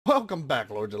Welcome back,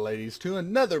 lords and ladies, to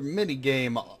another mini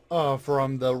game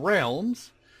from the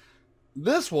realms.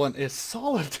 This one is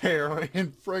Solitaire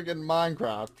in friggin'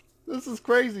 Minecraft. This is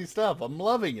crazy stuff. I'm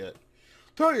loving it.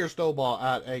 Throw your snowball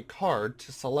at a card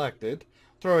to select it.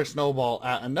 Throw a snowball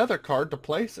at another card to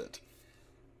place it.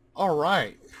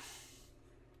 Alright.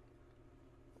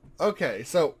 Okay,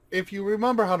 so if you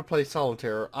remember how to play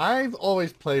Solitaire, I've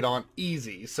always played on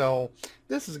easy, so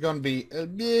this is going to be a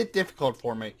bit difficult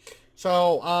for me.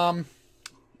 So,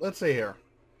 let's see here.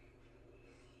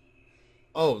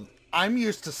 Oh, I'm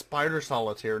used to Spider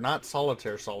Solitaire, not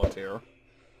Solitaire Solitaire.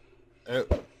 Oh,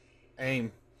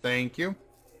 aim. Thank you.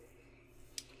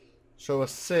 So a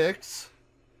 6.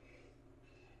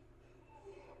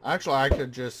 Actually, I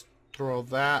could just throw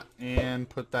that and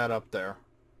put that up there.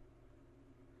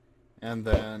 And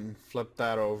then flip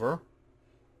that over.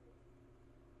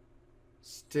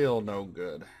 Still no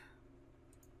good.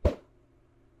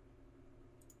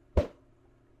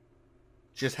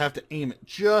 Just have to aim it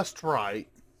just right.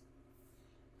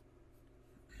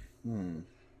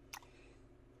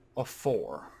 A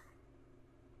 4.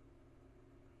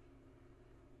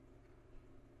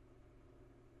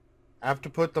 I have to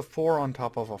put the 4 on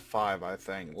top of a 5, I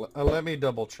think. Let me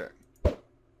double check.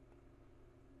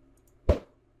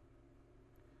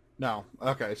 No.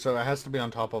 Okay, so it has to be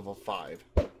on top of a 5.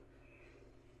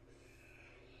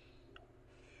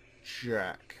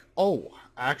 Jack. Oh,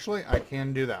 actually, I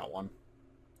can do that one.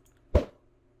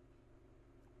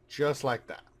 Just like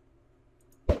that.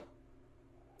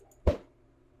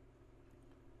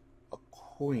 A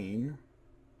queen.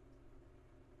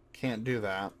 Can't do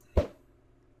that.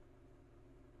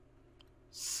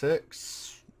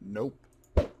 6. Nope.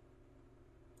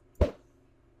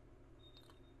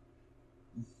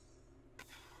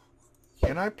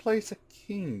 Can I place a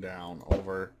king down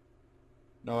over?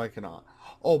 No, I cannot.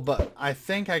 Oh, but I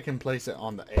think I can place it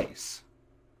on the ace.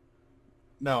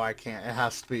 No, I can't. It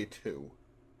has to be 2.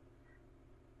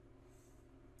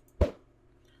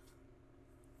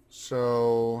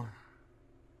 So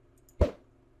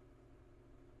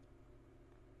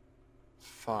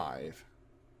 5.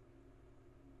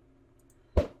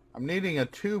 I'm needing a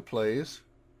 2, please.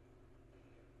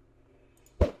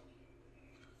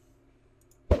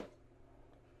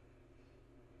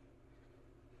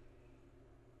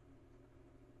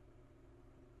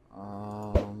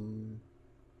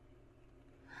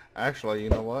 Actually, you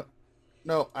know what?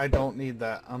 No, I don't need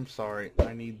that. I'm sorry.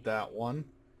 I need that one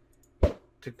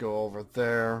to go over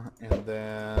there, and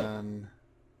then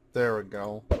there we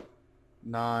go.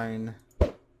 9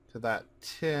 to that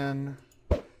 10.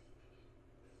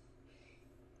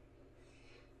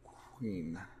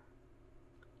 Queen.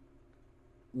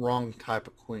 Wrong type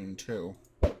of queen, too.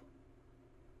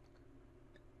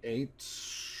 8.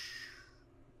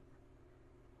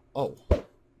 Oh.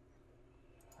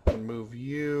 I can move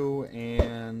you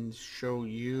and show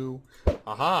you.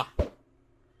 Aha!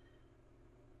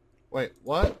 Wait,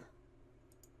 what?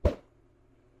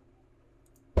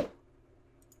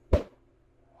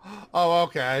 Oh,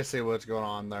 okay, I see what's going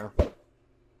on there.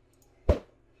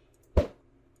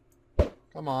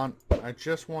 Come on, I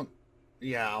just want...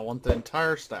 Yeah, I want the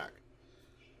entire stack.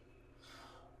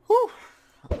 Whew!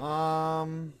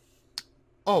 Oh,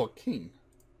 a king.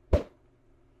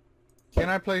 Can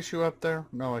I place you up there?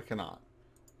 No, I cannot.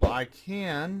 Well, I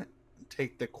can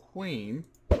take the queen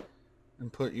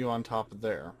and put you on top of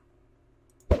there.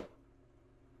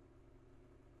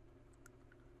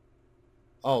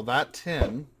 Oh, that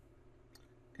 10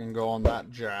 can go on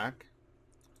that jack.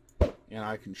 And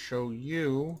I can show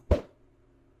you...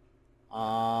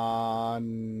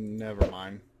 never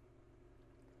mind.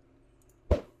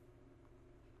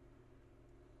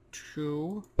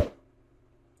 2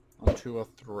 onto a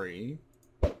 3.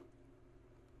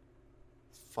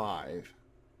 5.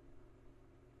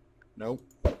 Nope.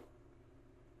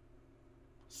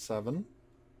 7.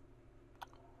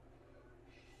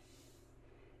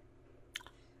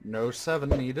 No 7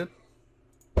 needed.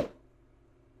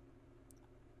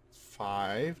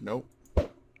 5. Nope.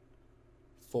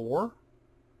 4.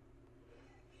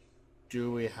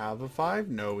 Do we have a 5?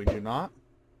 No, we do not.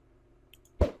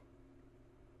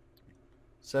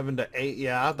 7 to 8.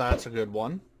 Yeah, that's a good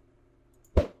one.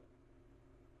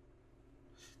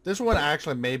 This one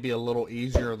actually may be a little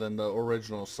easier than the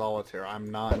original Solitaire. I'm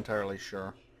not entirely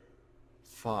sure.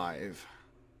 5.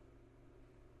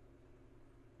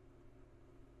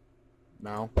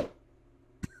 No.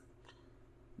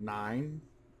 9.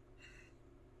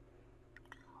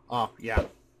 Oh, yeah.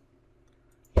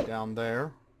 Down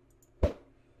there.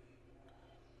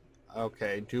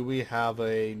 Okay, do we have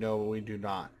a... No, we do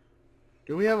not.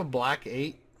 Do we have a black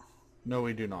 8? No,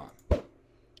 we do not.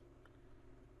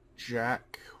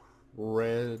 Jack,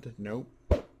 red, nope.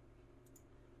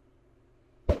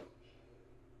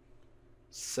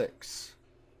 6.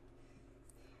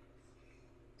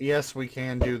 Yes, we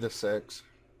can do the 6.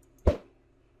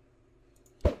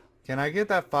 Can I get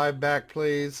that 5 back,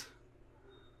 please?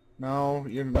 No,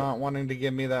 you're not wanting to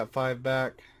give me that 5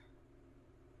 back.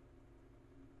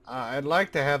 I'd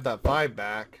like to have that 5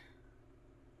 back.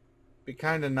 Be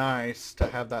kind of nice to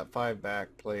have that 5 back,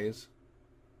 please.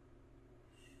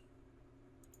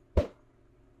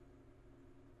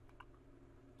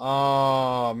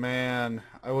 Oh, man.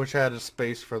 I wish I had a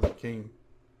space for the king.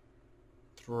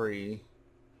 3.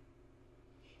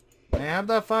 May I have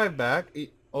that 5 back?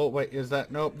 Oh, wait, is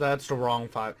that... Nope, that's the wrong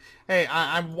 5. Hey,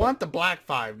 I want the black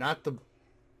 5, not the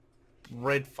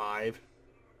red 5.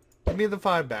 Give me the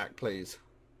 5 back, please.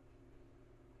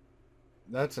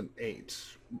 That's an 8.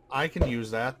 I can use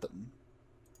that then.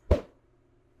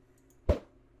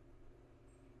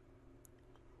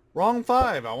 Wrong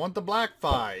 5. I want the black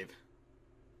 5.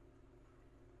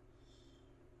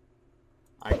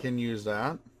 I can use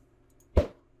that.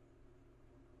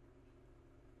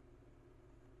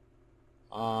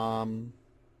 I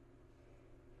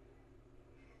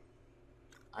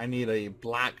need a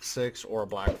black 6 or a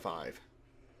black 5.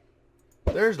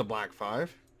 There's the black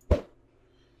 5.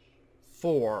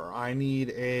 4. I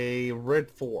need a red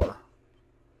 4.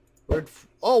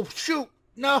 Oh, shoot!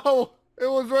 No! It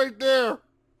was right there!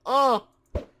 Oh!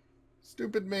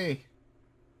 Stupid me.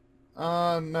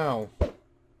 No.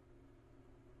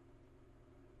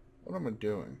 What am I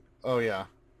doing? Oh, yeah.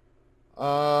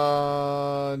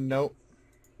 Nope.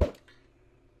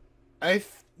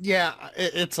 Yeah,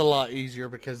 it's a lot easier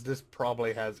because this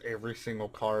probably has every single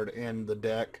card in the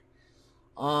deck.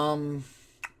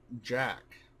 Jack.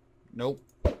 Nope.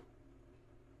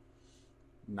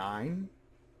 9.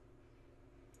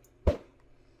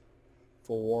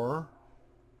 4.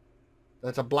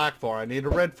 That's a black 4. I need a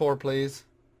red 4, please.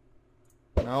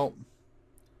 Nope.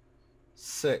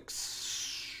 6.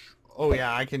 Oh,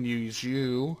 yeah, I can use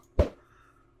you.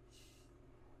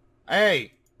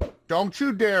 Hey! Don't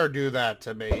you dare do that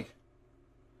to me.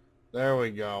 There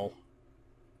we go.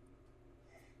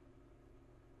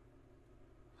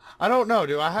 I don't know.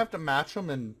 Do I have to match them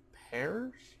in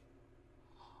pairs?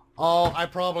 Oh, I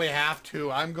probably have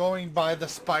to. I'm going by the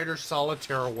Spider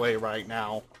Solitaire way right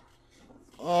now.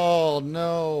 Oh,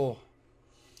 no.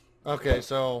 Okay,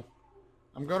 so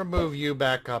I'm going to move you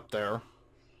back up there.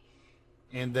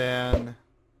 And then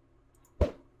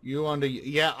you onto...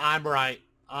 Yeah, I'm right.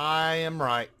 I am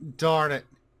right. Darn it.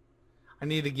 I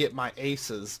need to get my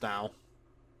aces now.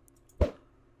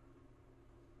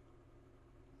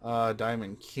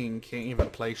 Diamond King can't even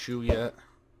place you yet.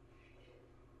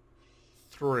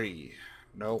 3.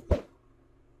 Nope.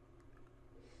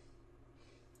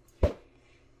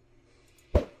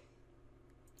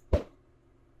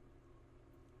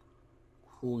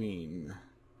 Queen.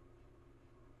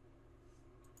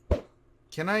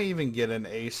 Can I even get an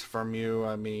ace from you?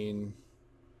 I mean,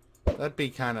 that'd be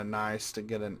kind of nice to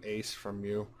get an ace from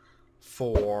you.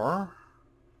 4.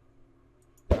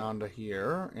 Down to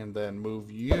here. And then move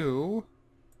you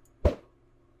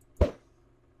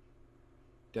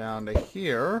down to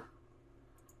here.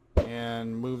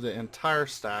 And move the entire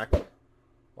stack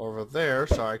over there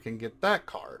so I can get that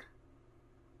card.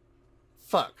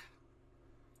 Fuck.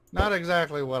 Not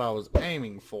exactly what I was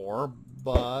aiming for,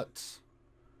 but...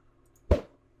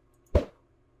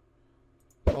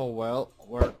 Oh well,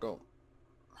 where it go?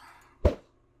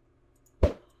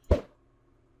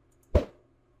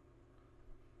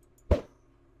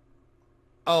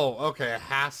 Oh, okay, it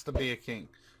has to be a king.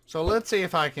 So let's see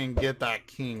if I can get that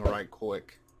king right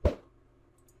quick.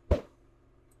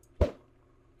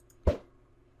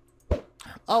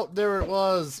 Oh, there it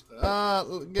was.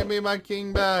 Give me my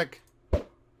king back.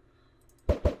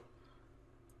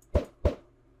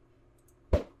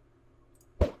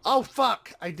 Oh,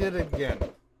 fuck. I did it again.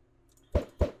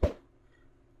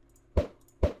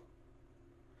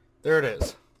 There it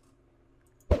is.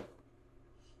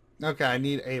 Okay, I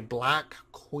need a black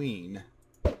queen.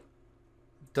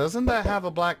 Doesn't that have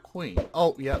a black queen?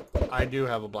 Oh, yep, I do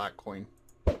have a black queen.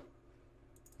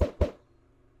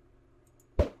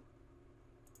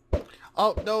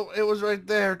 Oh, no, it was right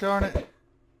there, darn it.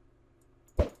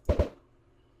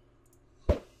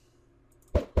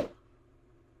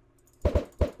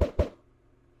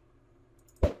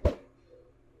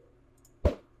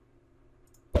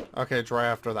 Okay, it's right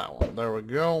after that one. There we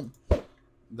go.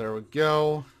 There we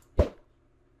go.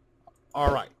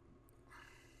 Alright.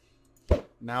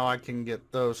 Now I can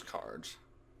get those cards.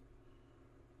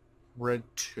 Red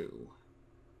 2.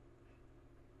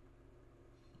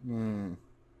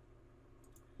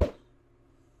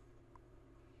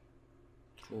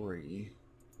 3.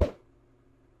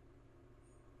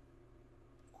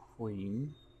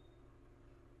 Queen.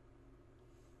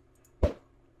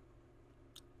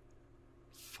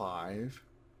 5.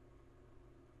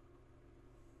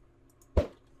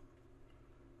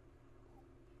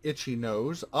 Itchy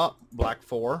nose. Up. Black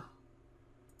 4.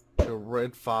 To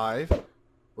red 5.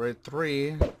 Red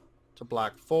 3. To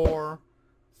black 4.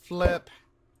 Flip.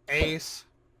 Ace.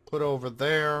 Put over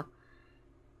there.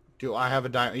 Do I have a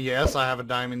diamond? Yes, I have a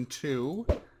diamond 2.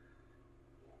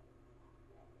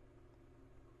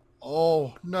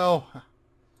 Oh, no.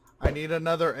 I need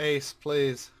another ace,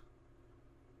 please.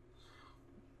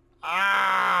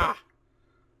 Ah!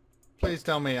 Please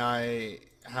tell me I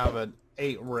have an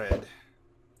 8 red.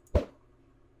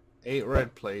 8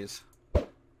 red, please.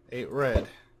 8 red.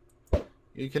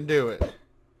 You can do it.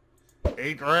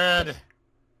 8 red!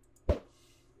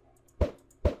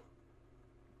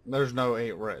 There's no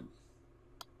 8 red.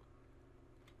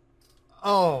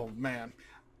 Oh, man.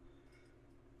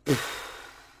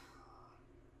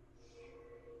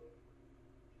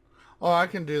 Oh, I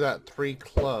can do that 3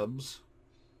 clubs.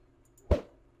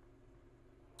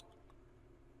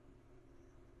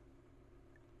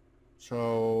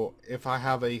 So, if I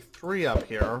have a 3 up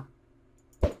here,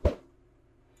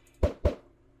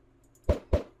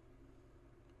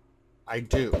 I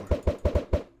do.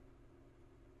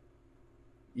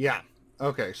 Yeah.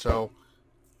 Okay, so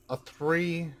a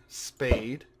 3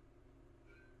 spade.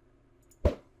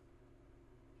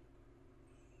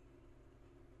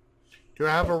 Do I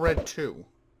have a red 2?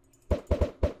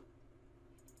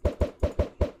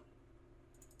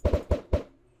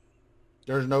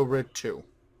 There's no red 2.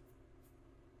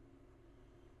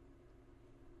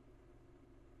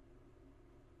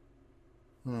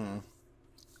 Hmm.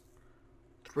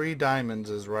 3 diamonds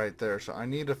is right there, so I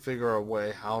need to figure a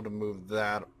way how to move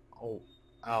that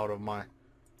out of my...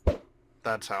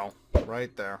 That's how.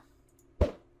 Right there.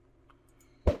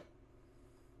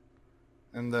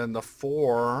 And then the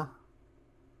 4...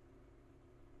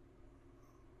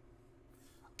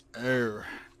 Oh,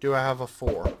 do I have a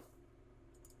 4?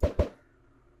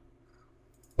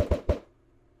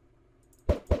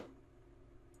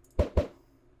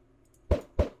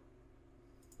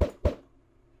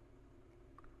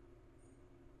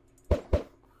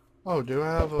 Oh, do I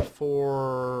have a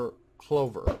 4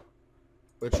 clover?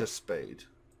 Which is spade.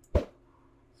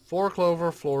 4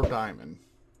 clover, floor diamond.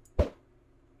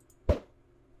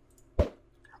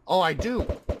 Oh, I do!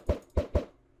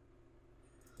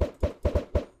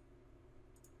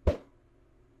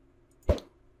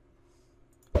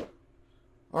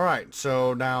 Alright,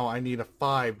 so now I need a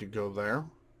 5 to go there.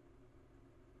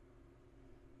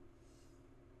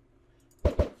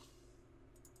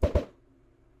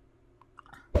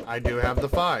 I do have the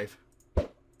 5.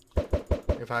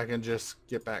 If I can just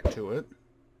get back to it.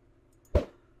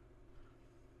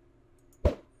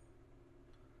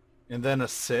 And then a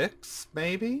 6,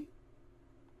 maybe?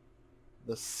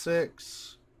 The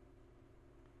 6.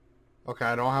 Okay,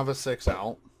 I don't have a 6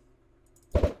 out.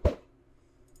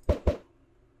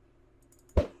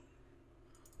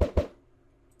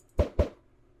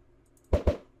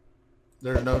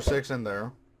 There's no 6 in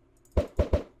there.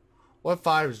 What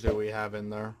 5s do we have in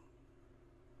there?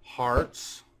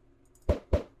 Hearts.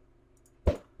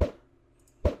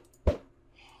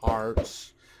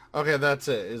 Hearts. Okay, that's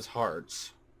it, is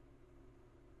hearts.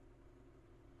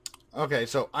 Okay,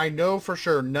 so I know for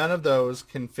sure none of those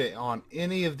can fit on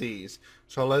any of these.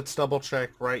 So let's double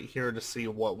check right here to see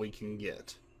what we can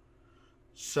get.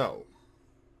 So,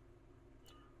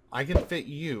 I can fit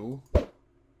you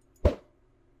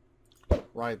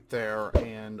right there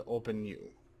and open you.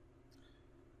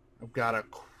 I've got a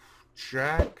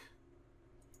jack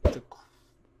to...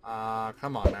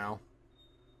 come on now.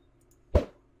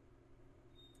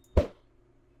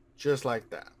 Just like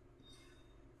that.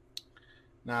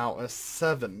 Now a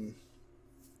 7.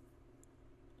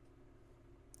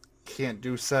 Can't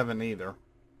do 7 either.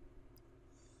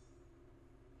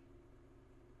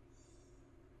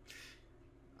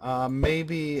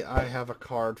 Maybe I have a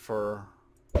card for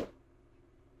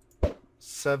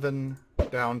 7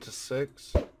 down to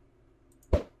 6.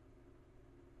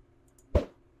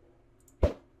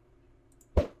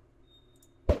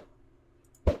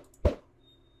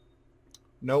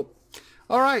 Nope.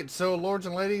 Alright, so lords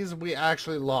and ladies, we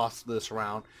actually lost this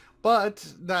round. But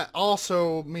that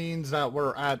also means that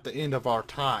we're at the end of our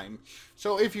time.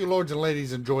 So if you lords and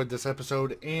ladies enjoyed this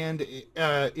episode, and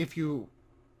if you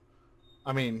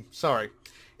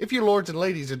lords and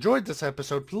ladies enjoyed this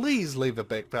episode, please leave a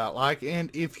big fat like. And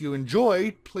if you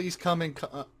enjoyed, please come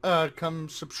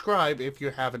subscribe if you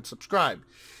haven't subscribed.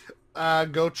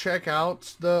 go check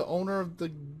out the owner of the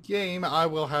game. I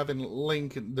will have a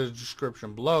link in the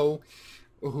description below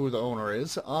who the owner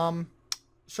is.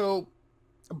 So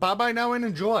bye bye now and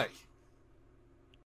enjoy.